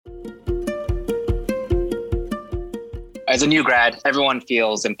as a new grad, everyone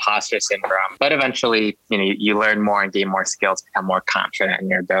feels imposter syndrome, but eventually, you learn more and gain more skills, become more confident in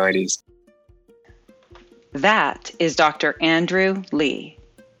your abilities. That is Dr. Andrew Lee,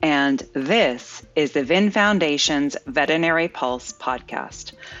 and this is the VIN Foundation's Veterinary Pulse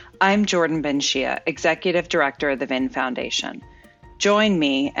podcast. I'm Jordan Ben-Shia, Executive Director of the VIN Foundation. Join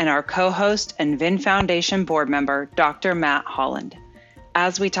me and our co-host and VIN Foundation board member, Dr. Matt Holland,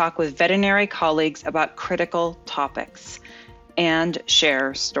 as we talk with veterinary colleagues about critical topics and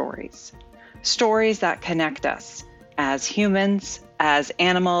share stories. Stories that connect us as humans, as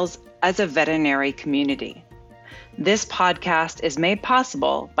animals, as a veterinary community. This podcast is made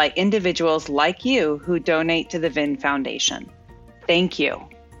possible by individuals like you who donate to the VIN Foundation. Thank you.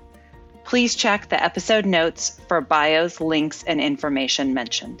 Please check the episode notes for bios, links, and information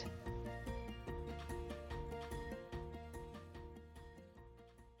mentioned.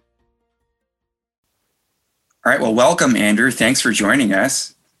 All right. Well, welcome, Andrew. Thanks for joining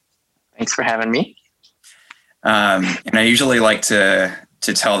us. Thanks for having me. And I usually like to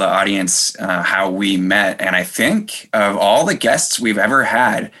tell the audience how we met. And I think of all the guests we've ever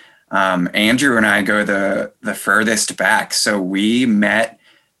had, Andrew and I go the furthest back. So we met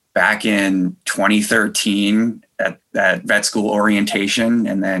back in 2013 at vet school orientation,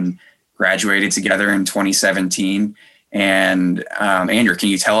 and then graduated together in 2017. And Andrew, can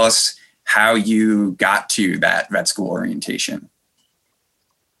you tell us how you got to that vet school orientation?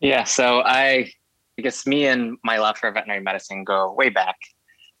 Yeah, so I guess me and my love for veterinary medicine go way back.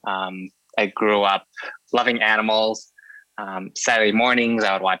 I grew up loving animals. Saturday mornings,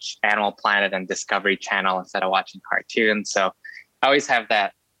 I would watch Animal Planet and Discovery Channel instead of watching cartoons. So I always have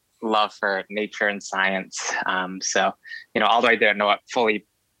that love for nature and science. Although I didn't know it fully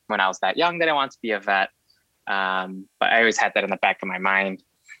when I was that young that I wanted to be a vet, but I always had that in the back of my mind.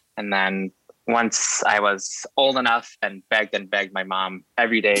 And then once I was old enough and begged my mom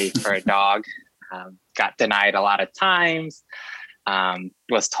every day for a dog, got denied a lot of times,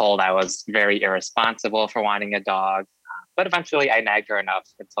 was told I was very irresponsible for wanting a dog. But eventually I nagged her enough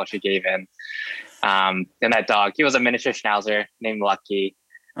until she gave in. And that dog, he was a miniature Schnauzer named Lucky.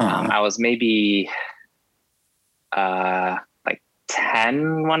 I was maybe like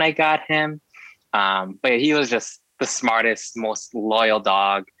 10 when I got him. But he was just the smartest, most loyal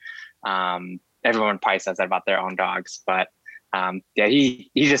dog. Everyone probably says that about their own dogs, but he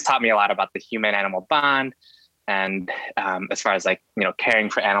just taught me a lot about the human animal bond. And as far as caring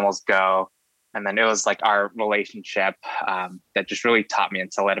for animals go. And then it was like our relationship that just really taught me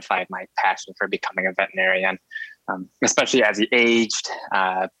and solidified my passion for becoming a veterinarian, especially as he aged.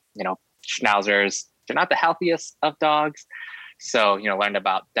 Schnauzers, they're not the healthiest of dogs. So, learned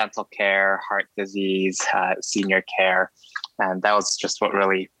about dental care, heart disease, senior care. And that was just what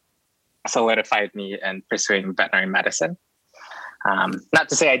really solidified me in pursuing veterinary medicine. Not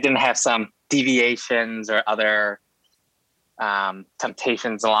to say I didn't have some deviations or other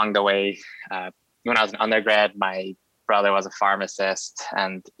temptations along the way. When I was an undergrad, my brother was a pharmacist,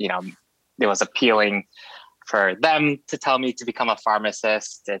 and it was appealing for them to tell me to become a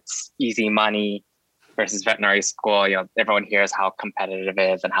pharmacist. It's easy money versus veterinary school. Everyone hears how competitive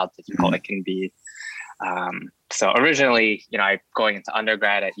it is and how difficult it can be. So originally, going into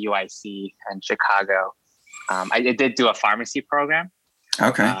undergrad at UIC in Chicago, I did do a pharmacy program.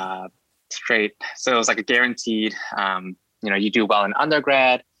 Okay. Straight. So it was like a guaranteed, you do well in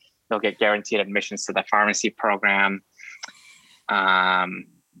undergrad, you'll get guaranteed admissions to the pharmacy program. I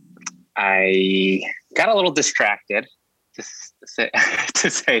got a little distracted, to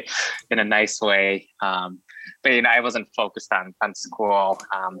say in a nice way. But I wasn't focused on school.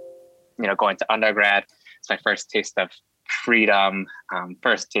 Going to undergrad, it's my first taste of freedom,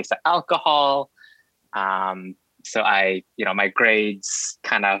 first taste of alcohol. So my grades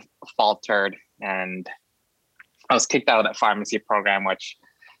kind of faltered, and I was kicked out of that pharmacy program, which,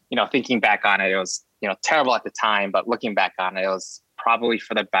 thinking back on it, it was, terrible at the time, but looking back on it, it was probably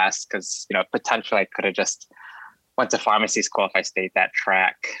for the best because, potentially I could have just went to pharmacy school if I stayed that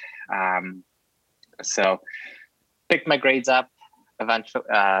track. So picked my grades up eventually,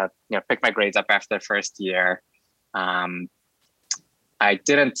 picked my grades up after the first year. I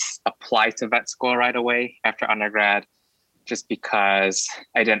didn't apply to vet school right away after undergrad, just because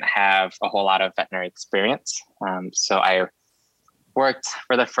I didn't have a whole lot of veterinary experience. So I worked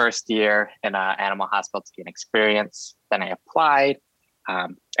for the first year in an animal hospital to gain experience. Then I applied. I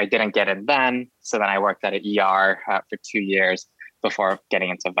didn't get in then. So then I worked at an ER for 2 years before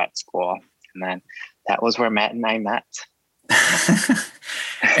getting into vet school. And then that was where Matt and I met.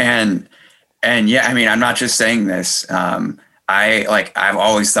 and yeah, I mean, I'm not just saying this. I've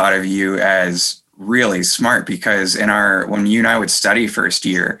always thought of you as really smart, because when you and I would study first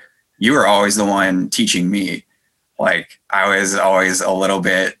year, you were always the one teaching me. Like I was always a little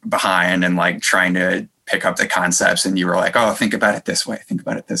bit behind and like trying to pick up the concepts, and you were like, oh, think about it this way. Think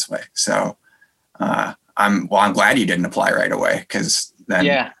about it this way. So I'm glad you didn't apply right away, because then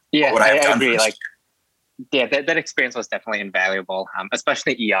I agree. Like, yeah, that experience was definitely invaluable,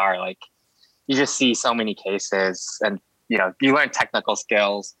 especially ER. Like you just see so many cases, and you learn technical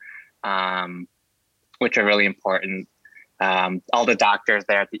skills, which are really important. All the doctors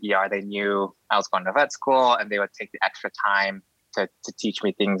there at the ER, they knew I was going to vet school, and they would take the extra time to teach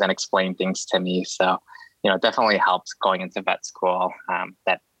me things and explain things to me. So, it definitely helped going into vet school.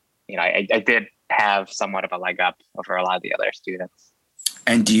 That, I did have somewhat of a leg up over a lot of the other students.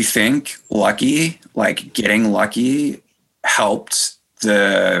 And do you think getting lucky helped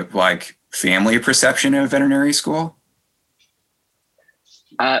the family perception of veterinary school?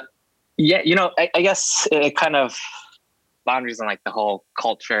 Yeah, I guess it kind of boundaries on the whole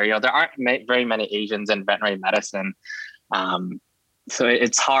culture. There aren't very many Asians in veterinary medicine. So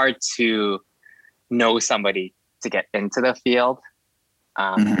it's hard to know somebody to get into the field.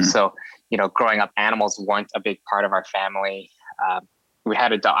 So, growing up, animals weren't a big part of our family. We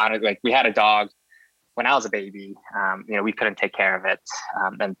had a dog when I was a baby. We couldn't take care of it,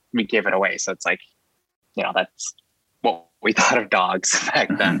 and we gave it away. So it's that's what we thought of dogs back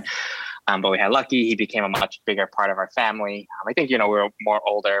then. But we had Lucky. He became a much bigger part of our family. I think, we were more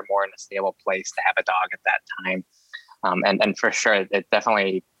older, more in a stable place to have a dog at that time. And for sure, it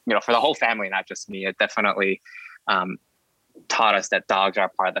definitely, for the whole family, not just me, it definitely taught us that dogs are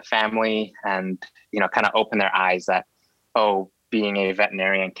part of the family, and, kind of opened their eyes that, being a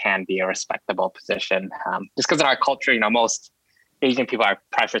veterinarian can be a respectable position. Just because in our culture, most Asian people are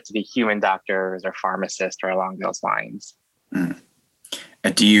pressured to be human doctors or pharmacists or along those lines.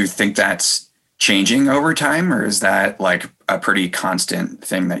 Do you think that's changing over time, or is that a pretty constant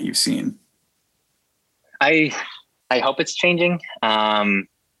thing that you've seen? I hope it's changing.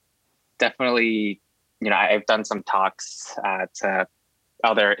 Definitely, I've done some talks to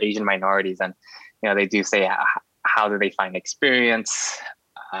other Asian minorities, and, they do say, how do they find experience?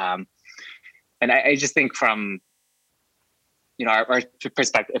 And I just think from, our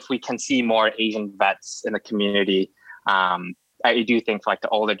perspective, if we can see more Asian vets in the community, I do think for the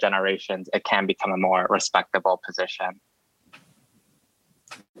older generations, it can become a more respectable position.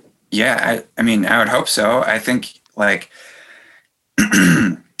 Yeah, I mean, I would hope so. I think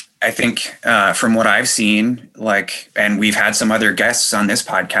from what I've seen, and we've had some other guests on this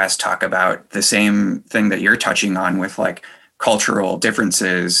podcast talk about the same thing that you're touching on with cultural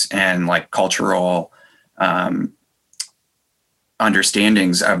differences and cultural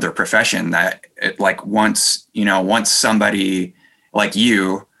understandings of their profession, that once somebody like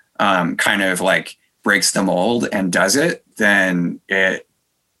you kind of breaks the mold and does it, then it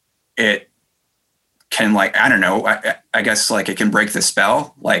can I don't know, I guess it can break the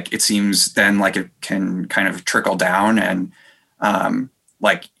spell. It seems then it can kind of trickle down, and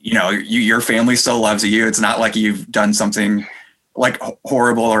your family still loves you. It's not like you've done something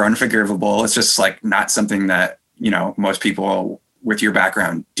horrible or unforgivable. It's just not something that most people with your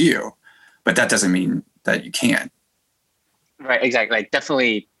background do, but that doesn't mean that you can't. Right, exactly.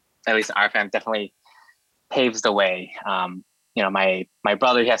 Definitely, at least our family definitely paves the way. My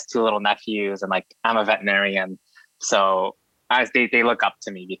brother, he has 2 little nephews, and I'm a veterinarian, so they look up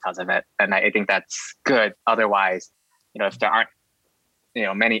to me because of it, and I think that's good. Otherwise, if there aren't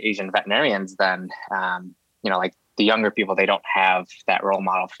many Asian veterinarians, then the younger people, they don't have that role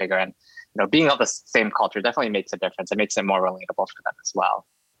model figure, and being of the same culture definitely makes a difference. It makes it more relatable for them as well.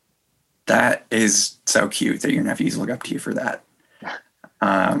 That is so cute that your nephews look up to you for that.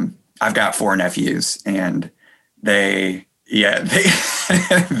 I've got 4 nephews, and they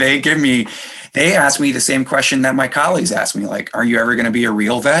they ask me the same question that my colleagues ask me, are you ever going to be a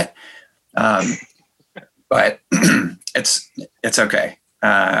real vet? But it's okay.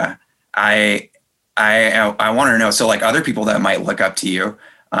 I want to know. So other people that might look up to you,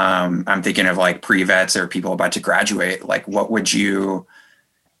 I'm thinking of pre-vets or people about to graduate. What would you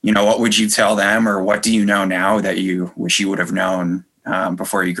tell them, or what do you know now that you wish you would have known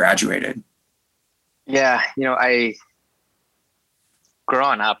before you graduated? Yeah,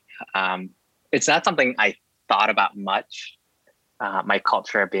 growing up, it's not something I thought about much. My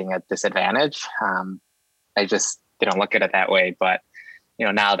culture being a disadvantage, I just didn't look at it that way. But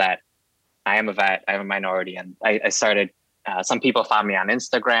now that I am a vet, I'm a minority, and I started. Some people found me on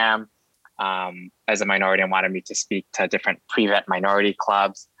Instagram as a minority and wanted me to speak to different pre-vet minority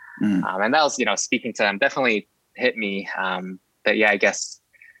clubs. And that was, speaking to them definitely hit me that, I guess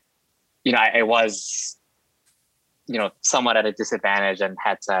I was, somewhat at a disadvantage and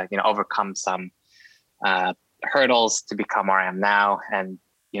had to, overcome some hurdles to become where I am now. And,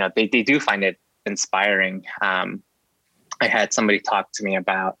 they do find it inspiring. I had somebody talk to me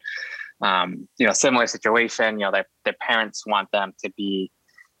about, similar situation, their parents want them to be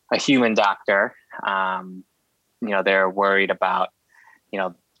a human doctor. They're worried about,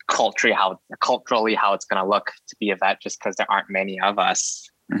 culturally how it's going to look to be a vet, just because there aren't many of us.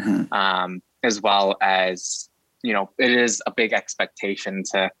 As well as, it is a big expectation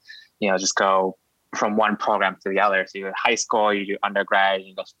to, just go from one program to the other. So you do high school, you do undergrad,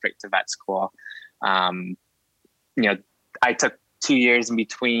 you go straight to vet school. I took 2 years in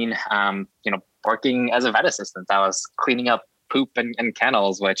between, working as a vet assistant. I was cleaning up poop and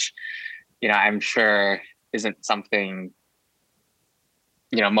kennels, which, I'm sure isn't something,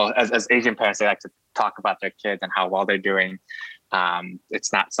 most as Asian parents, they like to talk about their kids and how well they're doing.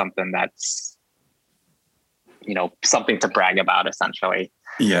 It's not something that's, something to brag about, essentially.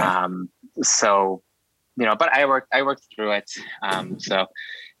 Yeah. But I worked through it.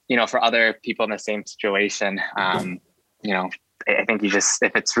 For other people in the same situation, I think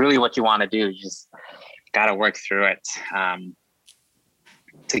if it's really what you want to do, you just got to work through it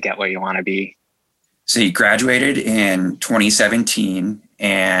to get where you want to be. So you graduated in 2017,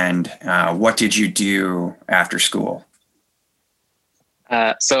 and what did you do after school?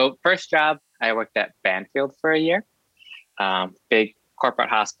 So first job, I worked at Banfield for a year, big corporate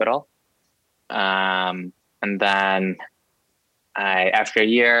hospital. And then after a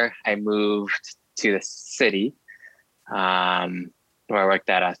year, I moved to the city, where I worked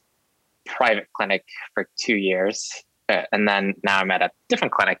at a private clinic for 2 years. And then now I'm at a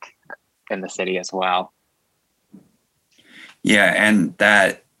different clinic in the city as well. Yeah. And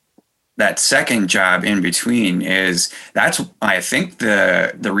that second job in between that's I think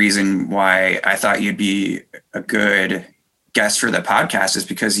the reason why I thought you'd be a good guest for the podcast is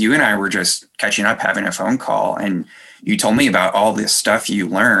because you and I were just catching up, having a phone call, and you told me about all this stuff you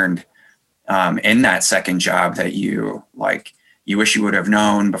learned in that second job that you wish you would have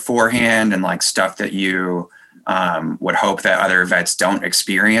known beforehand, and like stuff that you would hope that other vets don't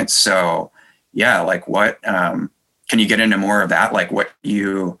experience. So yeah, like what can you get into more of that? Like what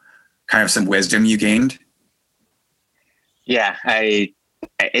you kind of some wisdom you gained? Yeah, I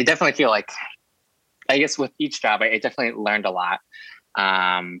definitely feel like, I guess with each job, I definitely learned a lot.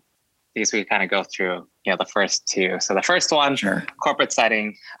 Because we kind of go through, the first two. So the first one, sure. Corporate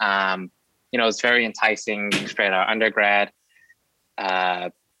setting, it was very enticing straight out of undergrad.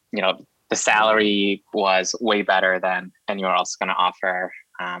 The salary was way better than anyone else going to offer.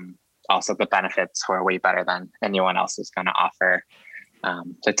 Also, the benefits were way better than anyone else is going to offer. So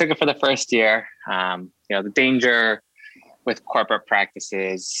I took it for the first year. The danger with corporate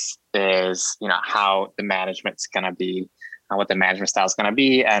practices is, how the management's going to be, what the management style is going to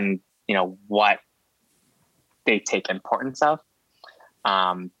be, and, what they take importance of.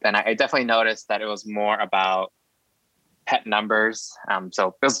 And I definitely noticed that it was more about pet numbers. So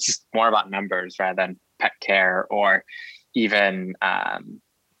it was just more about numbers rather than pet care, or even,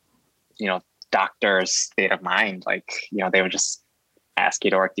 doctors' state of mind. Like, they would just ask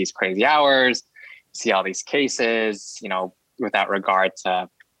you to work these crazy hours, see all these cases, without regard to,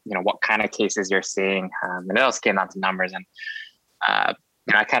 what kind of cases you're seeing. And it also came down to numbers. And,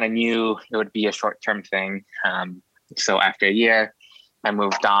 I kind of knew it would be a short-term thing. So after a year, I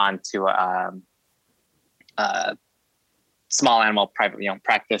moved on to a small animal privately owned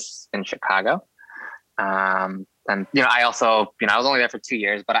practice in Chicago. And, I also, I was only there for 2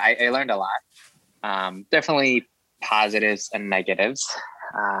 years, but I learned a lot. Definitely positives and negatives.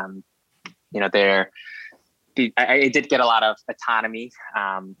 I did get a lot of autonomy.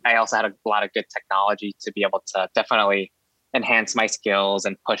 I also had a lot of good technology to be able to definitely enhance my skills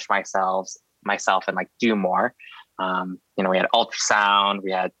and push myself and like do more. We had ultrasound,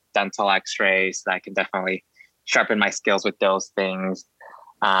 we had dental x-rays, so I can definitely sharpen my skills with those things.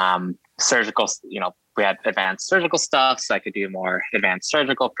 Surgical, we had advanced surgical stuff, so I could do more advanced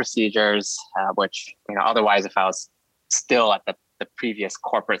surgical procedures, which, otherwise if I was still at the previous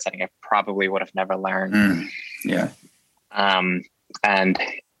corporate setting, I probably would have never learned. Yeah. And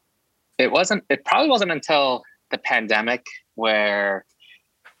it probably wasn't until the pandemic where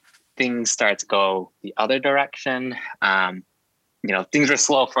things start to go the other direction. Things were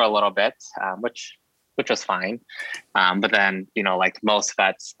slow for a little bit, which was fine. But then, like most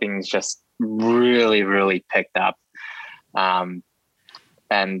vets, things just really, really picked up. And,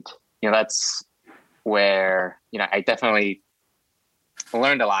 that's where, I definitely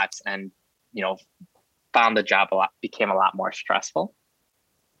learned a lot and, found the job became a lot more stressful.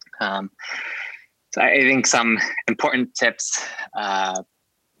 So I think some important tips,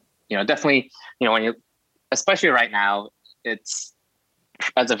 definitely, when you, especially right now, it's,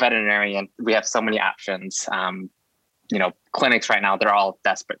 as a veterinarian, we have so many options. Clinics right now, they're all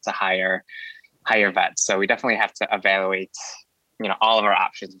desperate to hire vets. So we definitely have to evaluate, all of our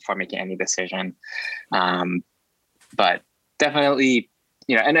options before making any decision. But definitely,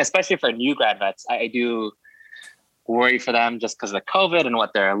 and especially for new grad vets, I do worry for them just because of COVID and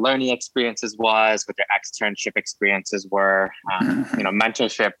what their learning experiences was, what their externship experiences were.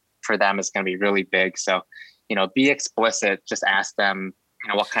 Mentorship for them is going to be really big. So, be explicit, just ask them,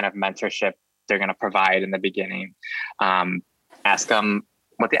 what kind of mentorship they're going to provide in the beginning. Ask them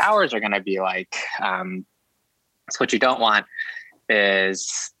what the hours are going to be like. So what you don't want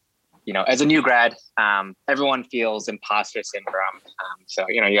is, as a new grad, everyone feels imposter syndrome. So,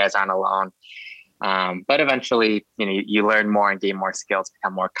 you guys aren't alone. But eventually, you learn more and gain more skills,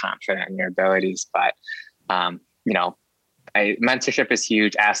 become more confident in your abilities. But, mentorship is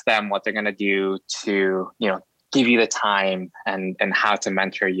huge. Ask them what they're going to do to, give you the time and how to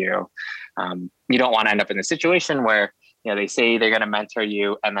mentor you. You don't want to end up in a situation where, they say they're going to mentor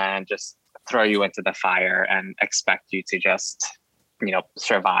you and then just throw you into the fire and expect you to just,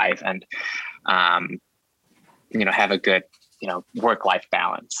 survive and, have a good, work-life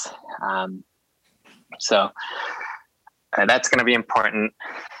balance. So that's going to be important.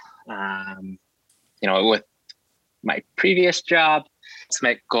 With my previous job,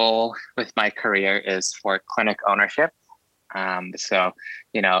 my goal with my career is for clinic ownership. So,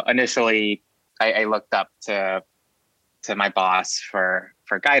 initially I looked up to my boss for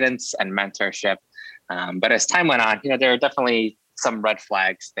guidance and mentorship. But as time went on, there are definitely some red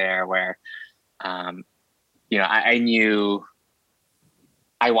flags there where, I knew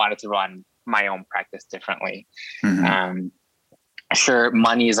I wanted to run my own practice differently. Mm-hmm. Sure,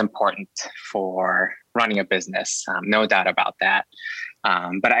 money is important for running a business, no doubt about that.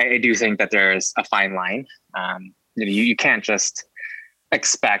 But I do think that there's a fine line. You can't just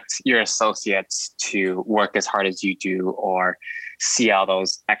expect your associates to work as hard as you do or see all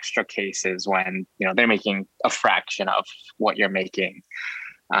those extra cases when they're making a fraction of what you're making.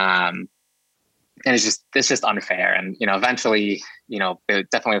 And it's just unfair. And eventually, it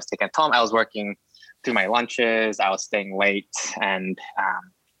definitely was taking a toll. I was working through my lunches. I was staying late, and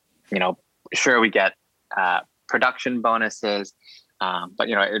sure, we get production bonuses, but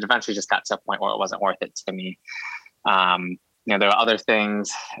it eventually just got to a point where it wasn't worth it to me. There were other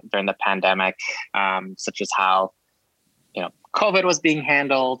things during the pandemic, such as how COVID was being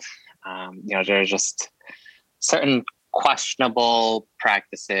handled. There's just certain questionable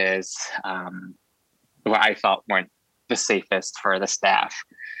practices where I felt weren't the safest for the staff.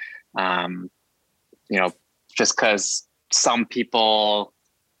 Just because some people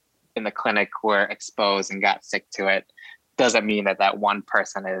in the clinic were exposed and got sick to it doesn't mean that one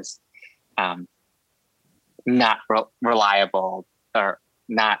person is not reliable or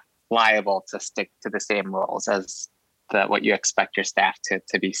not liable to stick to the same rules as what you expect your staff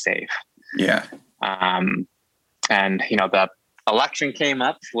to be safe. Yeah. And the election came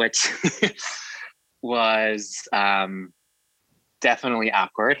up, which was definitely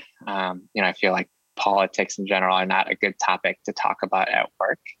awkward. I feel like politics in general are not a good topic to talk about at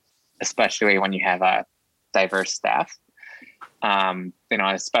work, especially when you have a diverse staff.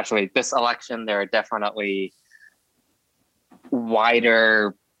 Especially this election, there are definitely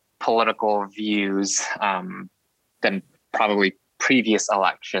wider political views than probably previous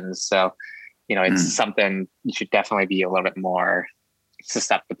elections. So, it's something you should definitely be a little bit more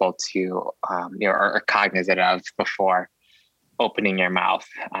susceptible to, or cognizant of before opening your mouth,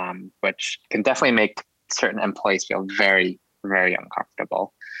 which can definitely make certain employees feel very, very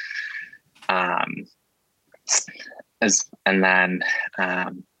uncomfortable. I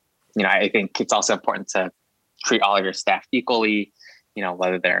think it's also important to treat all of your staff equally,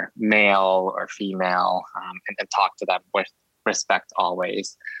 whether they're male or female, and talk to them with respect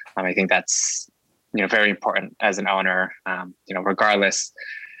always. I think that's, very important as an owner, regardless,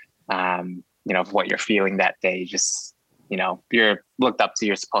 of what you're feeling that day. Just, you're looked up to,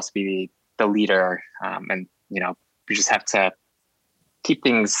 you're supposed to be the leader, and, you just have to keep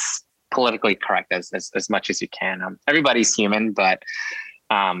things politically correct as much as you can. Everybody's human, but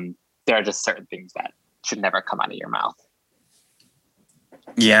there are just certain things that should never come out of your mouth.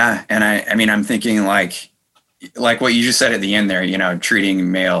 Yeah. And I'm thinking like what you just said at the end there,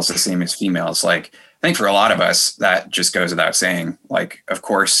 treating males the same as females. Like, I think for a lot of us, that just goes without saying. Like, of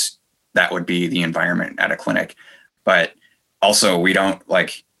course, that would be the environment at a clinic, but also we don't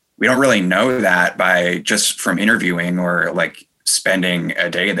really know that by just from interviewing or like spending a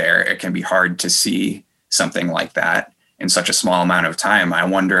day there, it can be hard to see something like that in such a small amount of time. I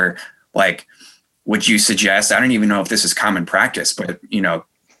wonder, like, would you suggest, I don't even know if this is common practice, but,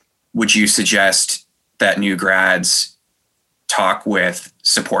 would you suggest that new grads talk with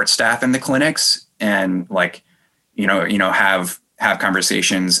support staff in the clinics and like, have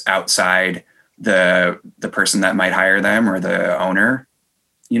conversations outside the person that might hire them or the owner,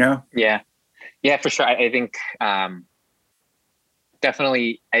 Yeah, for sure. I think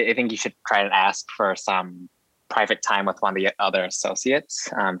definitely, I think you should try and ask for some private time with one of the other associates,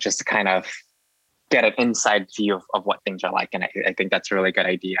 just to kind of get an inside view of what things are like. And I think that's a really good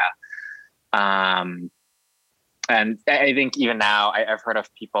idea. And I think even now I've heard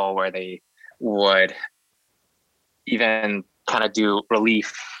of people where they would even kind of do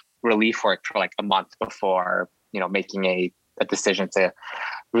relief work for like a month before, making a decision to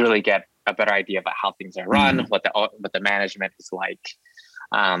really get a better idea about how things are run, what the management is like.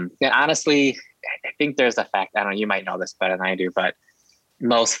 And honestly, I think there's a fact, I don't know, you might know this better than I do, but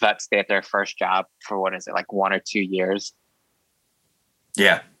most vets stay at their first job for, what is it, like 1 or 2 years?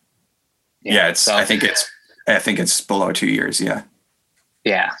 Yeah. I think it's below 2 years. Yeah.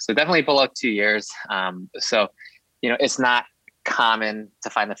 Yeah. So definitely below 2 years. So, it's not common to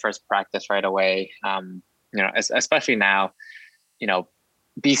find the first practice right away. Especially now,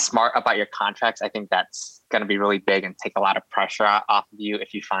 be smart about your contracts. I think that's going to be really big and take a lot of pressure off of you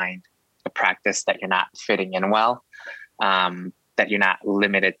if you find a practice that you're not fitting in well, that you're not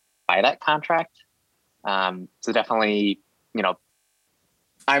limited by that contract. So definitely,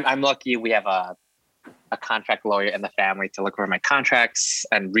 I'm lucky we have a contract lawyer in the family to look over my contracts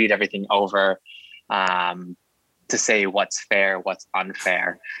and read everything over, to say what's fair, what's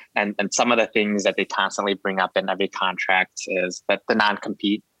unfair. And some of the things that they constantly bring up in every contract is that the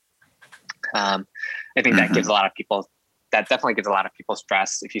non-compete. I think that gives a lot of people, that definitely gives a lot of people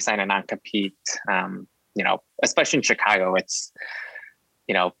stress. If you sign a non-compete, especially in Chicago, it's,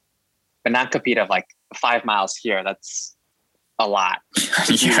 a non-compete of like 5 miles here, that's a lot.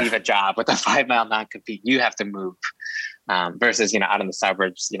 If you leave a job with a 5 mile non-compete, you have to move, versus, out in the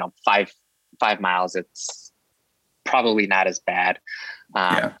suburbs, 5 miles, it's probably not as bad.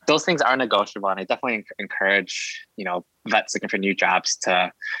 Those things are negotiable, and I definitely encourage, vets looking for new jobs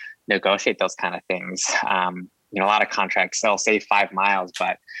to negotiate those kind of things. A lot of contracts, they'll say 5 miles,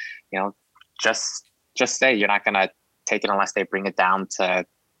 but, just say you're not going to take it unless they bring it down to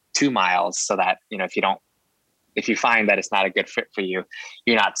 2 miles, so that, if you find that it's not a good fit for you,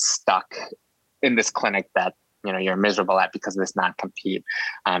 you're not stuck in this clinic that, you're miserable at because of this non-compete.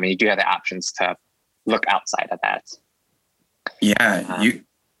 And you do have the options to look outside of that. Yeah,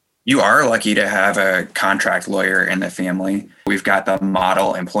 you are lucky to have a contract lawyer in the family. We've got the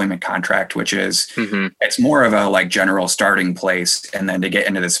model employment contract, which is, it's more of a like general starting place. And then to get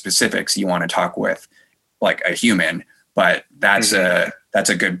into the specifics, you want to talk with like a human, but that's a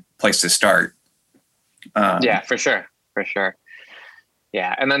good place to start. Yeah, for sure.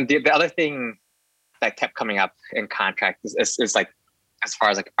 Yeah. And then the other thing that kept coming up in contract is like, as far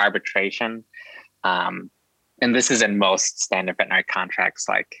as like arbitration, and this is in most standard veterinary contracts,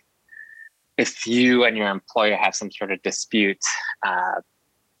 like if you and your employer have some sort of dispute, a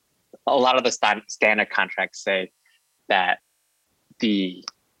lot of the standard contracts say that the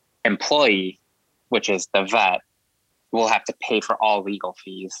employee, which is the vet, will have to pay for all legal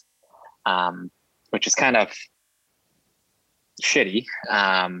fees, which is kind of shitty.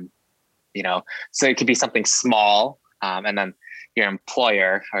 So it could be something small, and then your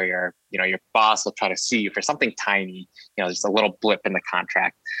employer or your boss will try to sue you for something tiny, just a little blip in the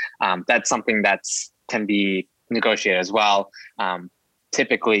contract. That's something can be negotiated as well.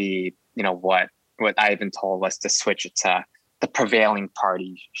 Typically, what I've been told was to switch it to the prevailing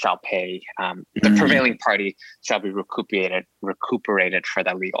party shall pay. The prevailing party shall be recuperated for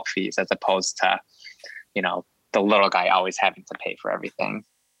the legal fees, as opposed to, the little guy always having to pay for everything.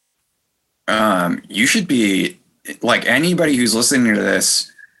 You should be, like, anybody who's listening to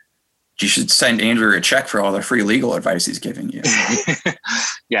this, you should send Andrew a check for all the free legal advice he's giving you.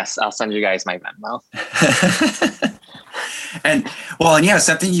 Yes, I'll send you guys my Venmo. And yeah,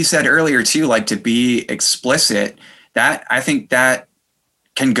 something you said earlier too, like to be explicit, that I think that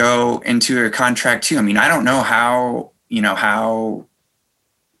can go into a contract too. I mean, I don't know how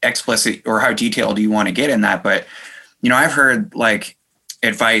explicit or how detailed you want to get in that, but I've heard like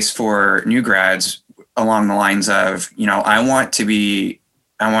advice for new grads along the lines of, I want to be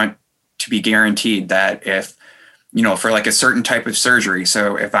guaranteed that if, for like a certain type of surgery.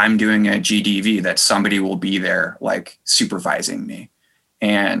 So if I'm doing a GDV, that somebody will be there, like supervising me,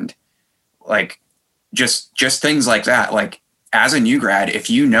 and like just things like that. Like as a new grad, if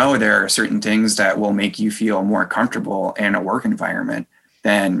you know there are certain things that will make you feel more comfortable in a work environment,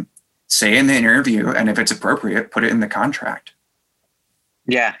 then say in the interview, and if it's appropriate, put it in the contract.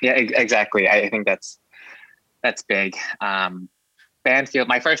 Yeah, exactly. I think that's big. Banfield,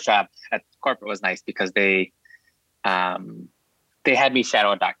 my first job at corporate was nice because they had me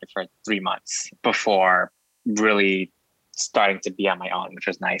shadow a doctor for 3 months before really starting to be on my own, which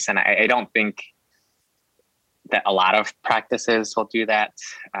was nice. And I don't think that a lot of practices will do that.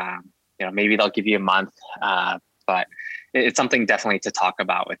 Maybe they'll give you a month, but it's something definitely to talk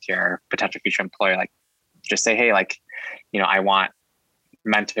about with your potential future employer. Like, just say, hey, I want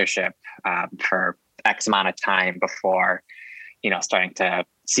mentorship for X amount of time before, starting to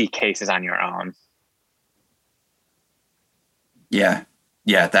see cases on your own. Yeah,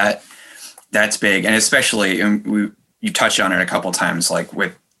 that's big, and especially you touched on it a couple of times, like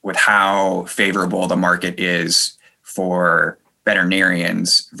with how favorable the market is for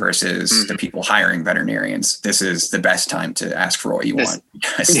veterinarians versus the people hiring veterinarians. This is the best time to ask for what you want.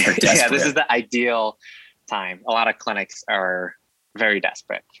 Because they're desperate. Yeah, this is the ideal time. A lot of clinics are very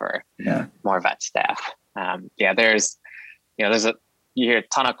desperate for more vet staff. You hear a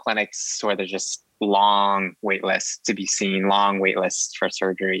ton of clinics where there's just long wait lists to be seen, long wait lists for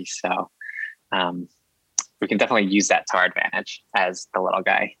surgery. So we can definitely use that to our advantage as the little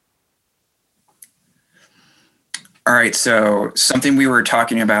guy. All right. So something we were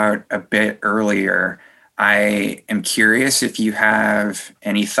talking about a bit earlier, I am curious if you have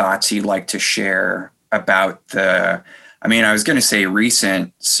any thoughts you'd like to share about I was going to say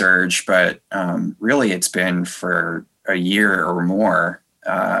recent surge, but really it's been for a year or more,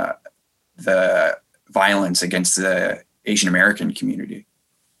 the violence against the Asian American community.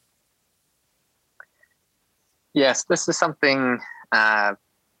 Yes, this is something I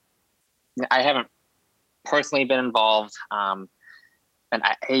haven't personally been involved. And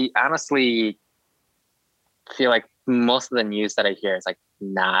I honestly feel like most of the news that I hear is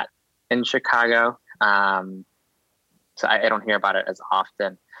not in Chicago. So I don't hear about it as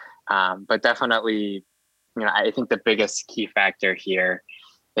often. But definitely, I think the biggest key factor here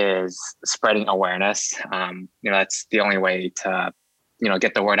is spreading awareness. That's the only way to,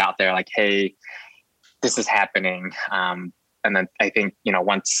 get the word out there, like, hey, this is happening. And then I think,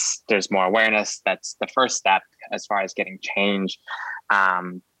 once there's more awareness, that's the first step as far as getting change.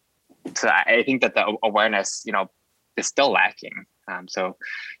 So I think that the awareness, is still lacking. So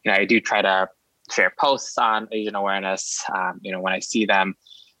I do try to share posts on Asian awareness. When I see them,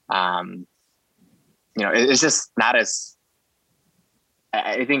 it's just not as,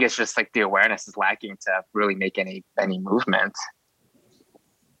 I think it's just the awareness is lacking to really make any movement.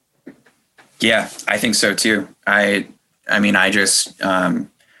 Yeah, I think so too. I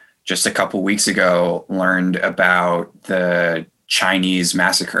just a couple weeks ago learned about the Chinese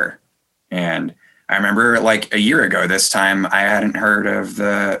massacre. And I remember a year ago this time, I hadn't heard of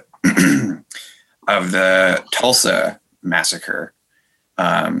the of the Tulsa massacre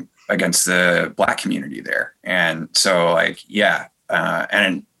against the Black community there. And so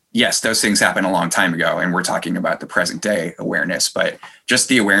and yes, those things happened a long time ago, and we're talking about the present day awareness, but just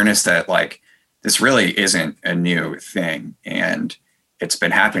the awareness that this really isn't a new thing, and it's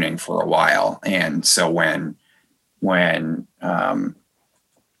been happening for a while. And so when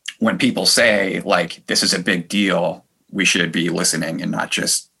people say this is a big deal, we should be listening and not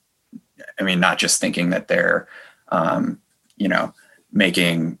just thinking that they're,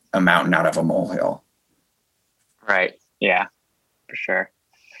 making a mountain out of a molehill. Right. Yeah, for sure.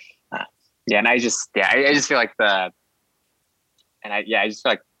 And I just feel like I just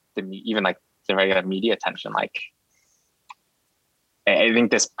feel like the regular media attention, I think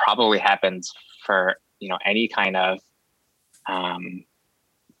this probably happens for, any kind of, crime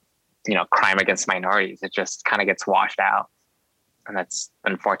against minorities. It just kind of gets washed out, and that's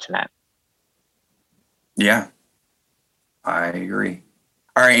unfortunate. Yeah, I agree.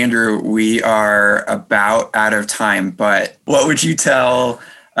 All right, Andrew, we are about out of time, but what would you tell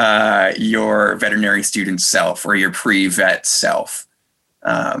your veterinary student self or your pre-vet self,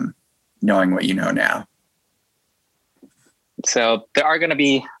 knowing what you know now? So there are going to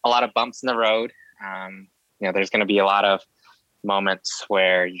be a lot of bumps in the road. There's going to be a lot of moments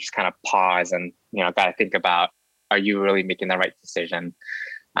where you just kind of pause and, got to think about, are you really making the right decision?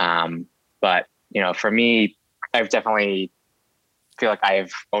 But, for me, I've definitely feel like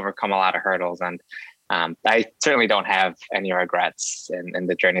I've overcome a lot of hurdles, and I certainly don't have any regrets in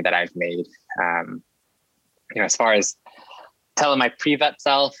the journey that I've made. As far as telling my pre-vet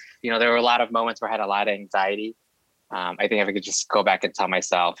self, there were a lot of moments where I had a lot of anxiety. I think if I could just go back and tell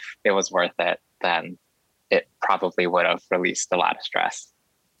myself it was worth it, then it probably would have released a lot of stress.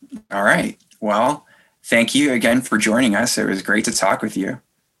 All right. Well, thank you again for joining us. It was great to talk with you.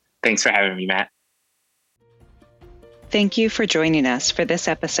 Thanks for having me, Matt. Thank you for joining us for this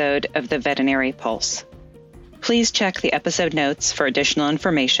episode of the Veterinary Pulse. Please check the episode notes for additional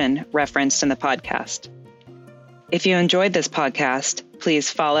information referenced in the podcast. If you enjoyed this podcast, please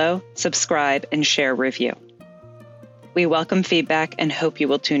follow, subscribe, and share review. We welcome feedback and hope you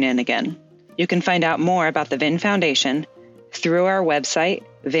will tune in again. You can find out more about the VIN Foundation through our website,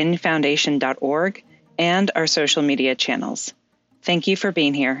 vinfoundation.org, and our social media channels. Thank you for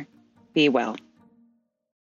being here. Be well.